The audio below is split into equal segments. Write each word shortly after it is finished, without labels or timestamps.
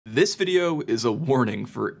This video is a warning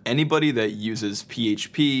for anybody that uses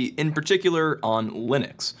PHP, in particular on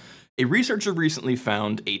Linux. A researcher recently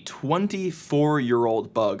found a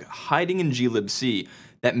 24-year-old bug hiding in glibc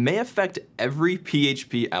that may affect every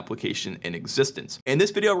PHP application in existence. In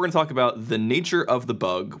this video, we're going to talk about the nature of the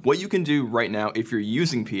bug, what you can do right now if you're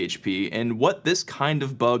using PHP, and what this kind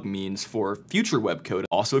of bug means for future web code.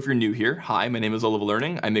 Also, if you're new here, hi, my name is Oliver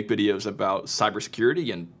Learning. I make videos about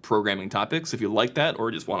cybersecurity and programming topics. If you like that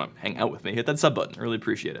or just want to hang out with me, hit that sub button. I really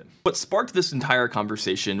appreciate it. What sparked this entire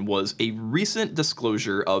conversation was a recent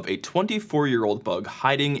disclosure of a 24-year-old bug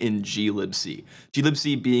hiding in glibc.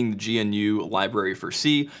 Glibc being the GNU library for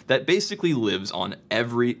C that basically lives on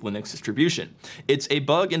every Linux distribution. It's a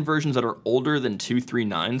bug in versions that are older than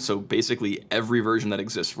 2.3.9, so basically every version that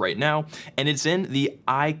exists right now, and it's in the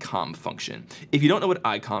iconv function. If you don't know what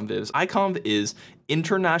iconv is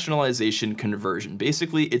internationalization conversion.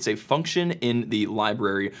 Basically, it's a function in the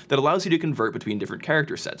library that allows you to convert between different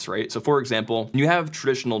character sets, right? So for example, you have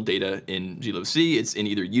traditional data in glibc, it's in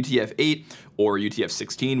either UTF-8 or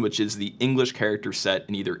UTF-16, which is the English character set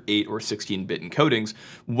in either 8 or 16-bit encodings.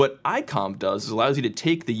 What iconv does is allows you to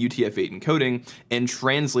take the UTF-8 encoding and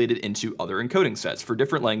translate it into other encoding sets for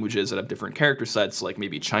different languages that have different character sets, like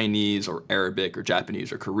maybe Chinese or Arabic or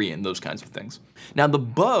Japanese or Korean, those kinds of things. Now the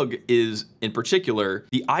bug is, in particular,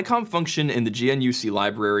 the iconv function in the GNU-C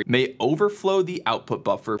library may overflow the output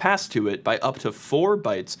buffer passed to it by up to 4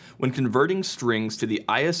 bytes when converting strings to the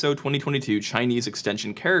ISO 2022 Chinese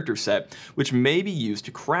extension character set, which may be used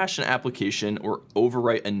to crash an application or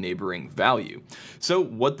overwrite a neighboring value. So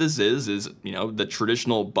what this is, the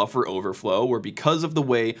traditional buffer overflow, where because of the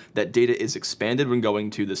way that data is expanded when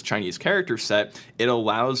going to this Chinese character set, it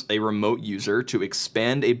allows a remote user to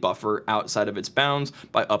expand a buffer outside of its bounds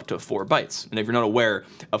by up to 4 bytes. And if you're not aware,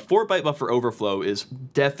 a 4-byte buffer overflow is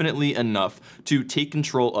definitely enough to take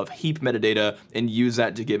control of heap metadata and use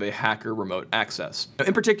that to give a hacker remote access. Now,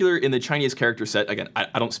 in particular, in the Chinese character set, again,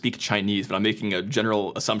 I don't speak Chinese, but I'm making a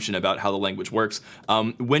general assumption about how the language works.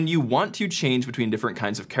 When you want to change between different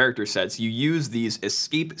kinds of character sets, you use these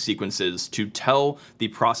escape sequences to tell the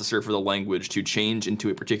processor for the language to change into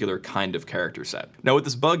a particular kind of character set. Now, what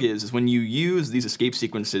this bug is when you use these escape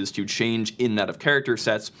sequences to change in and out of character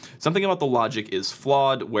sets, something about the logic is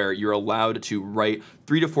flawed, where you're allowed to write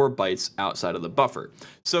 3 to 4 bytes outside of the buffer.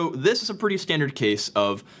 So this is a pretty standard case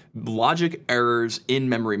of logic errors in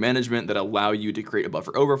memory management that allow you to create a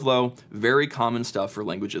buffer overflow. Very common stuff for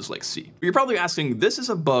languages like C. You're probably asking, this is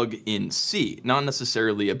a bug in C, not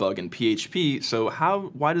necessarily a bug in PHP, so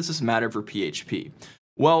why does this matter for PHP?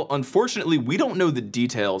 Well, unfortunately, we don't know the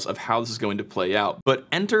details of how this is going to play out, but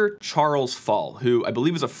enter Charles Fall, who I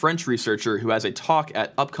believe is a French researcher who has a talk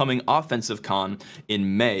at upcoming OffensiveCon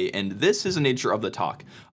in May, and this is the nature of the talk.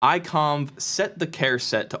 iconv set the char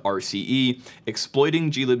set to RCE,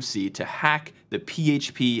 exploiting glibc to hack the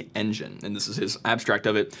PHP engine. And this is his abstract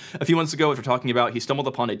of it. A few months ago, as we're talking about, he stumbled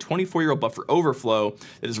upon a 24-year-old buffer overflow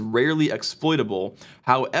that is rarely exploitable.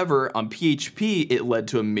 However, on PHP, it led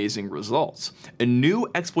to amazing results. A new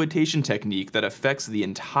exploitation technique that affects the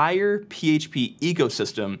entire PHP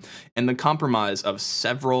ecosystem and the compromise of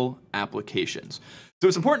several applications. So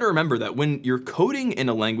it's important to remember that when you're coding in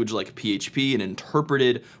a language like PHP, an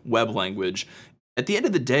interpreted web language, at the end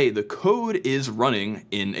of the day, the code is running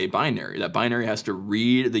in a binary. That binary has to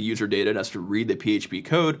read the user data, it has to read the PHP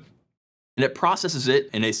code, and it processes it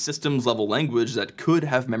in a systems level language that could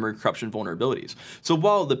have memory corruption vulnerabilities. So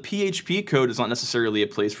while the PHP code is not necessarily a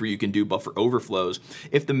place where you can do buffer overflows,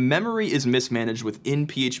 if the memory is mismanaged within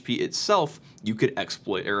PHP itself, you could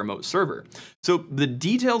exploit a remote server. So the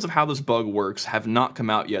details of how this bug works have not come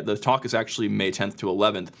out yet. The talk is actually May 10th to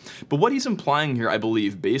 11th. But what he's implying here, I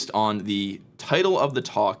believe, based on the title of the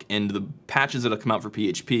talk and the patches that have come out for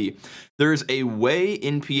PHP, there's a way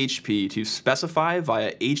in PHP to specify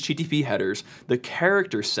via HTTP headers the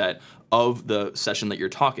character set of the session that you're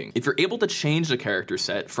talking. If you're able to change the character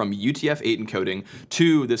set from UTF-8 encoding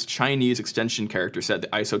to this Chinese extension character set, the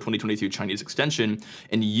ISO 2022 Chinese extension,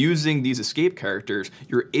 and using these escape characters,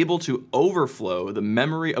 you're able to overflow the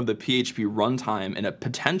memory of the PHP runtime and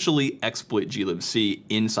potentially exploit glibc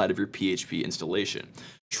inside of your PHP installation.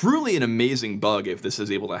 Truly an amazing bug if this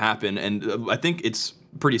is able to happen, and I think it's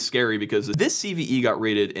pretty scary because this CVE got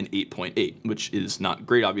rated an 8.8, which is not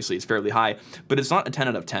great, obviously, it's fairly high, but it's not a 10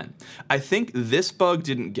 out of 10. I think this bug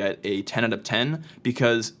didn't get a 10 out of 10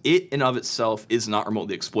 because it in of itself is not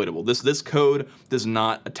remotely exploitable. This code does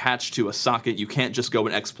not attach to a socket. You can't just go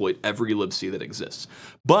and exploit every libc that exists.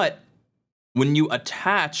 But When you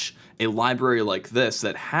attach a library like this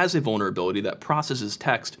that has a vulnerability that processes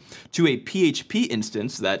text to a PHP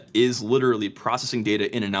instance that is literally processing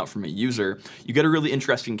data in and out from a user, you get a really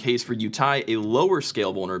interesting case where you tie a lower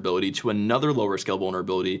scale vulnerability to another lower scale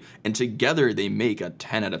vulnerability, and together they make a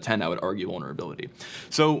 10 out of 10, I would argue, vulnerability.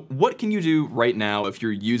 So what can you do right now if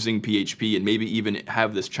you're using PHP and maybe even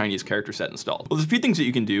have this Chinese character set installed? Well, there's a few things that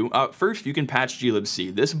you can do. First, you can patch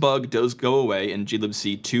glibc. This bug does go away in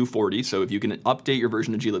glibc 240, so if you can update your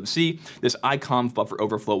version of glibc, this iconv buffer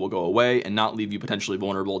overflow will go away and not leave you potentially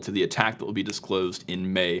vulnerable to the attack that will be disclosed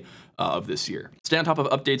in May of this year. Stay on top of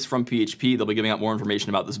updates from PHP. They'll be giving out more information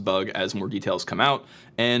about this bug as more details come out.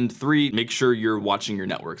 And 3, make sure you're watching your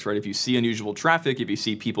networks, right? If you see unusual traffic, if you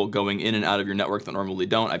see people going in and out of your network that normally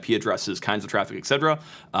don't, IP addresses, kinds of traffic, etc.,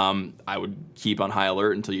 I would keep on high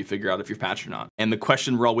alert until you figure out if you're patched or not. And the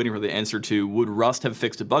question we're all waiting for the answer to, would Rust have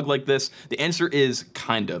fixed a bug like this? The answer is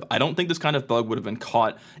kind of. I don't think this kind of bug would have been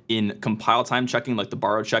caught in compile time checking like the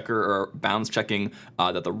borrow checker or bounds checking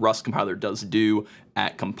that the Rust compiler does do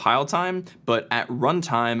at compile time, but at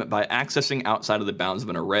runtime, by accessing outside of the bounds of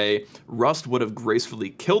an array, Rust would have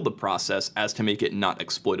gracefully killed the process as to make it not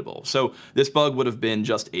exploitable. So this bug would have been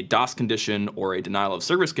just a DOS condition or a denial of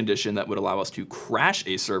service condition that would allow us to crash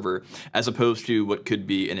a server, as opposed to what could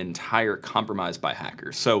be an entire compromise by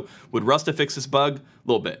hackers. So would Rust have fixed this bug? A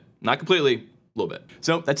little bit, not completely. A little bit.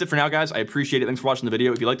 So that's it for now, guys. I appreciate it. Thanks for watching the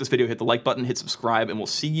video. If you like this video, hit the like button, hit subscribe, and we'll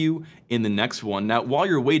see you in the next one. Now, while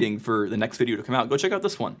you're waiting for the next video to come out, go check out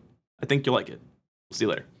this one. I think you'll like it. We'll see you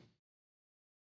later.